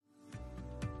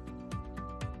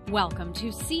Welcome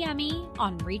to CME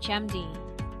on ReachMD.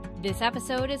 This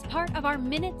episode is part of our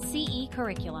Minute CE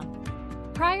curriculum.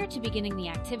 Prior to beginning the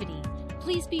activity,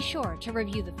 please be sure to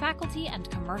review the faculty and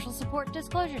commercial support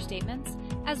disclosure statements,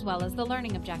 as well as the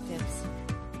learning objectives.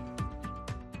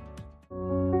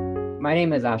 My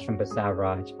name is Ashram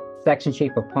Basavraj, Section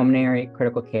Chief of Pulmonary,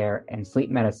 Critical Care, and Sleep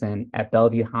Medicine at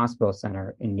Bellevue Hospital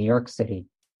Center in New York City,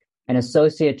 and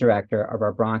Associate Director of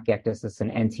our Bronchiectasis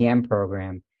and NTM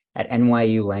program at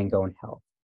NYU Langone Health.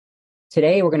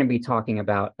 Today, we're going to be talking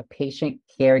about a patient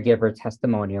caregiver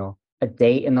testimonial, a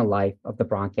day in the life of the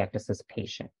bronchiectasis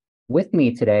patient. With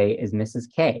me today is Mrs.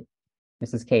 K.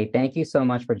 Mrs. K, thank you so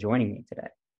much for joining me today.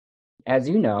 As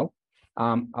you know,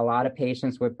 a lot of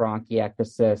patients with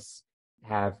bronchiectasis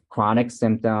have chronic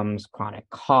symptoms, chronic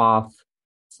cough,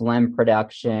 phlegm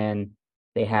production.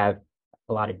 They have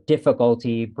a lot of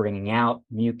difficulty bringing out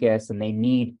mucus, and they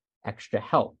need extra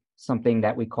help, something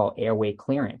that we call airway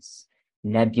clearance,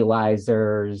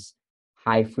 nebulizers,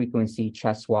 high-frequency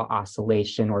chest wall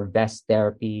oscillation or vest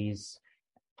therapies,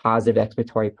 positive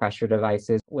expiratory pressure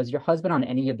devices. Was your husband on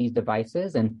any of these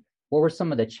devices, and what were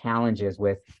some of the challenges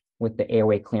with the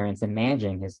airway clearance and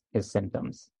managing his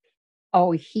symptoms?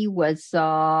 Oh, he was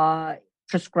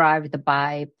prescribed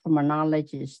by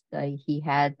pulmonologist. He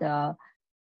had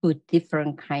two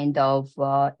different kind of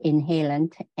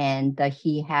inhalant, and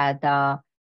he had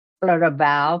flutter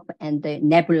valve and the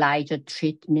nebulizer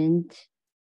treatment.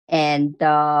 And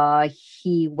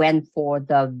he went for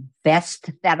the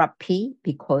vest therapy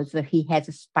because he has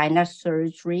a spinal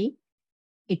surgery.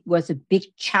 It was a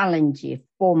big challenge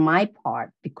for my part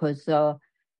because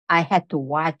I had to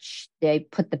watch. They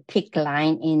put the PICC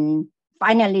line in.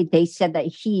 Finally, they said that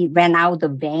he ran out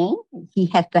of vein. He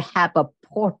had to have a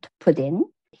port put in.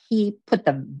 He put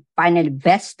the final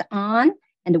vest on,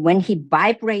 and when he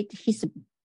vibrated his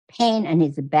pain in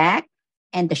his back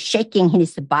and the shaking in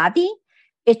his body,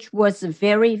 it was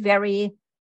very, very,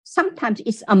 sometimes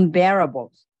it's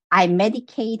unbearable. I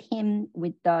medicate him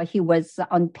with, he was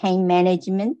on pain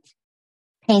management,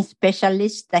 pain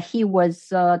specialist. He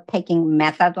was taking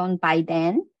methadone by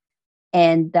then.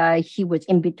 And he was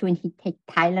in between, he take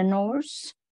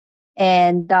Tylenols.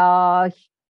 And,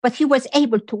 but he was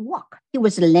able to walk. He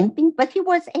was limping, but he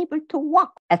was able to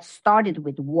walk. It started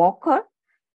with walker.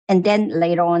 And then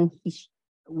later on, he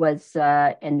was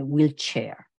in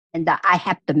wheelchair. And I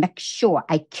have to make sure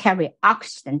I carry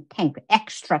oxygen tank,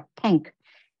 extra tank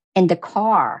in the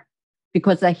car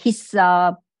because his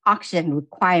oxygen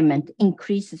requirement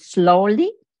increased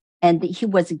slowly. And he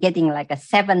was getting like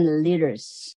 7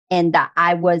 liters. And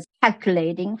I was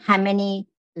calculating how many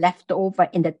left over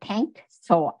in the tank.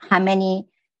 So how many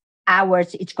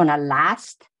hours it's going to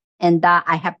last. And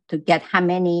I have to get how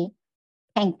many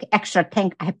extra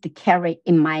tank I have to carry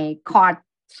in my car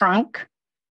trunk.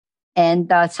 And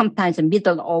sometimes in the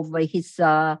middle of his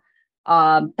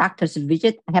doctor's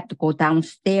visit, I have to go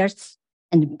downstairs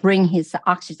and bring his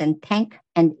oxygen tank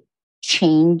and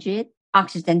change it,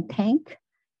 oxygen tank.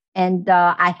 And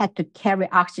I had to carry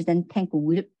oxygen tank,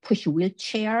 push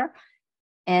wheelchair.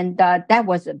 And that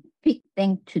was a big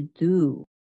thing to do.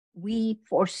 We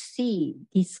foresee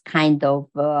this kind of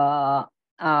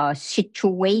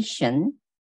situation.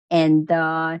 And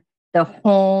the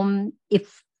home,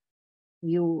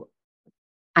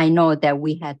 I know that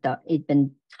we had it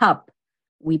been tough.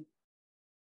 We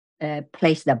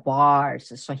placed the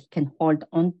bars so he can hold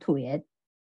on to it.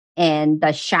 And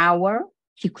the shower,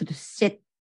 he could sit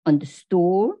on the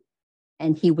stool,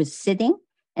 and he was sitting,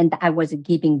 and I was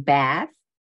giving bath.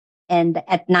 And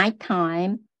at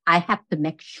nighttime, I have to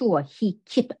make sure he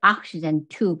keep oxygen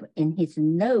tube in his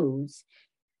nose.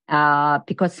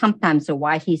 Because sometimes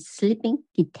while he's sleeping,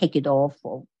 he take it off,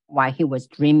 or while he was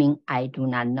dreaming, I do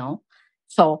not know.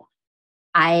 So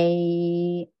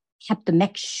I have to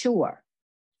make sure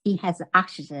he has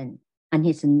oxygen on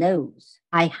his nose.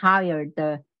 I hired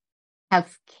the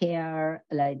healthcare,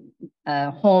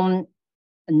 home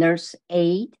nurse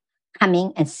aide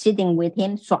coming and sitting with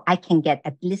him so I can get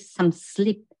at least some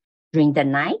sleep during the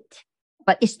night.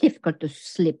 But it's difficult to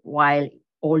sleep while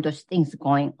all those things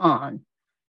going on.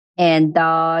 And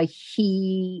I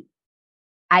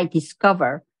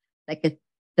discovered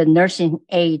the nursing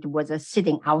aide was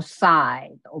sitting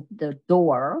outside of the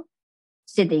door,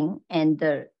 sitting and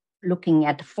looking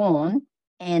at the phone.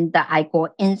 And I go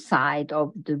inside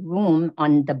of the room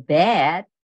on the bed.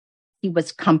 He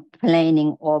was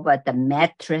complaining over the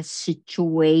mattress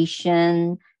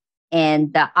situation,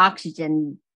 and the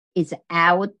oxygen is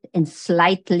out and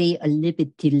slightly a little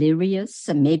bit delirious.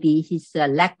 Maybe his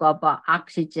lack of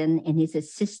oxygen in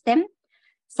his system.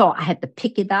 So I had to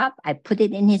pick it up. I put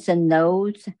it in his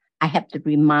nose. I have to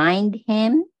remind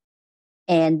him,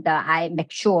 and I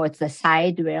make sure the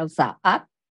side rails are up.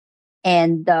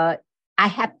 And I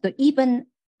have to, even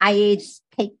I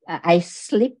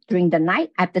sleep during the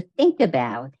night, I have to think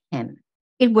about him.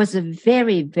 It was a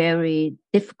very, very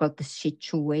difficult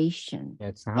situation.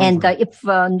 And if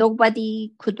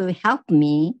nobody could help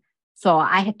me, so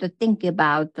I had to think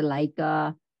about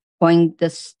going the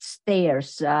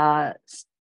stairs,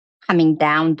 coming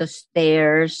down the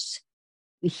stairs.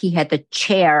 He had a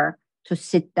chair to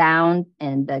sit down,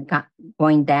 and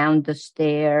going down the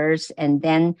stairs, and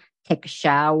then take a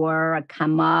shower,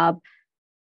 come up.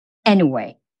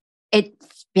 Anyway,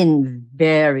 it's been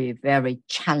very, very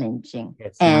challenging.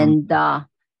 And I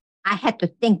had to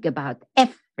think about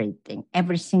everything,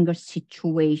 every single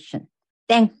situation.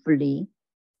 Thankfully,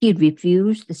 he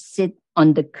refused to sit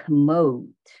on the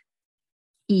commode.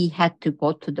 He had to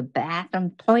go to the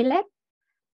bathroom toilet,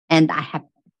 and I had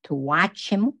to watch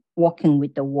him walking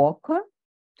with the walker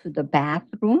to the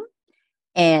bathroom.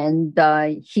 And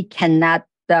he cannot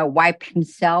wipe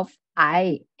himself.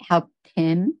 I helped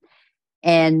him.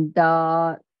 And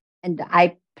I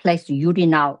placed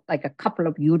urinal, like a couple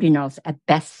of urinals at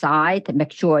bedside to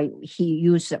make sure he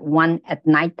used one at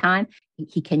nighttime.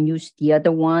 He can use the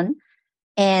other one.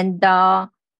 And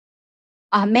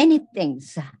many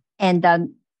things. And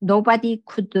nobody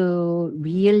could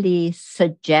really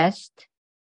suggest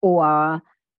or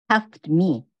helped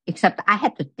me, except I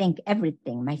had to think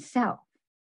everything myself.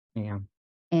 Yeah.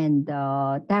 And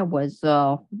that was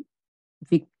a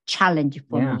big challenge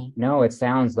for me. No, it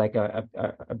sounds like a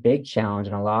big challenge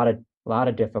and a lot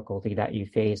of difficulty that you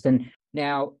faced. And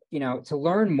now, to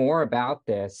learn more about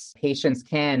this, patients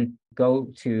can go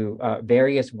to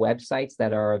various websites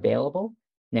that are available.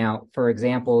 Now, for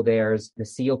example, there's the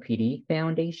COPD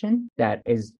Foundation that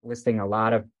is listing a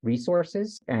lot of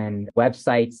resources and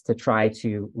websites to try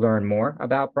to learn more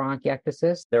about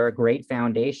bronchiectasis. They're a great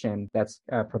foundation that's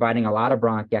providing a lot of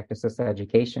bronchiectasis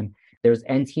education. There's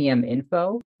NTM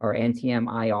Info or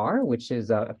NTM-IR, which is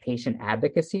a patient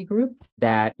advocacy group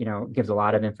that, gives a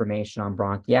lot of information on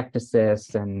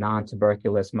bronchiectasis and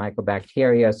non-tuberculous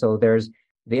mycobacteria. So there's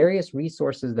various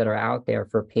resources that are out there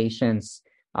for patients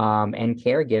and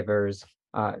caregivers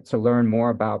to learn more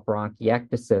about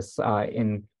bronchiectasis.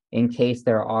 In case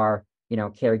there are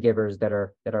caregivers that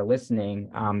are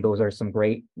listening, those are some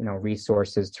great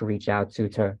resources to reach out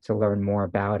to learn more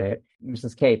about it.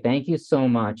 Mrs. K, thank you so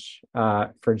much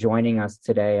for joining us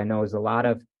today. I know it was a lot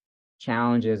of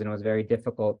challenges and it was very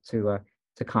difficult to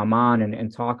come on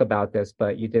and talk about this,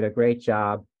 but you did a great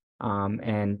job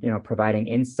and providing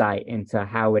insight into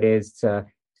how it is to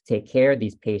take care of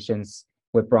these patients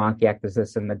with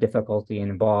bronchiectasis and the difficulty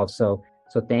involved. So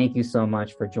thank you so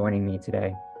much for joining me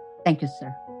today. Thank you,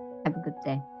 sir. Have a good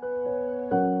day.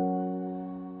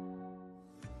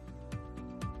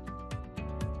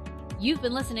 You've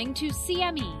been listening to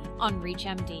CME on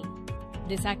ReachMD.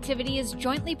 This activity is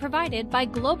jointly provided by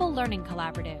Global Learning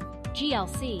Collaborative,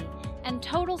 GLC, and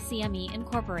Total CME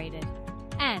Incorporated,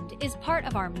 and is part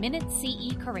of our Minute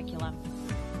CE curriculum.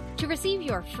 To receive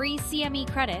your free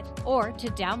CME credit or to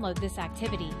download this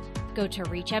activity, go to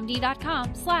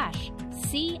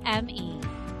reachmd.com/CME.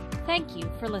 Thank you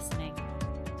for listening.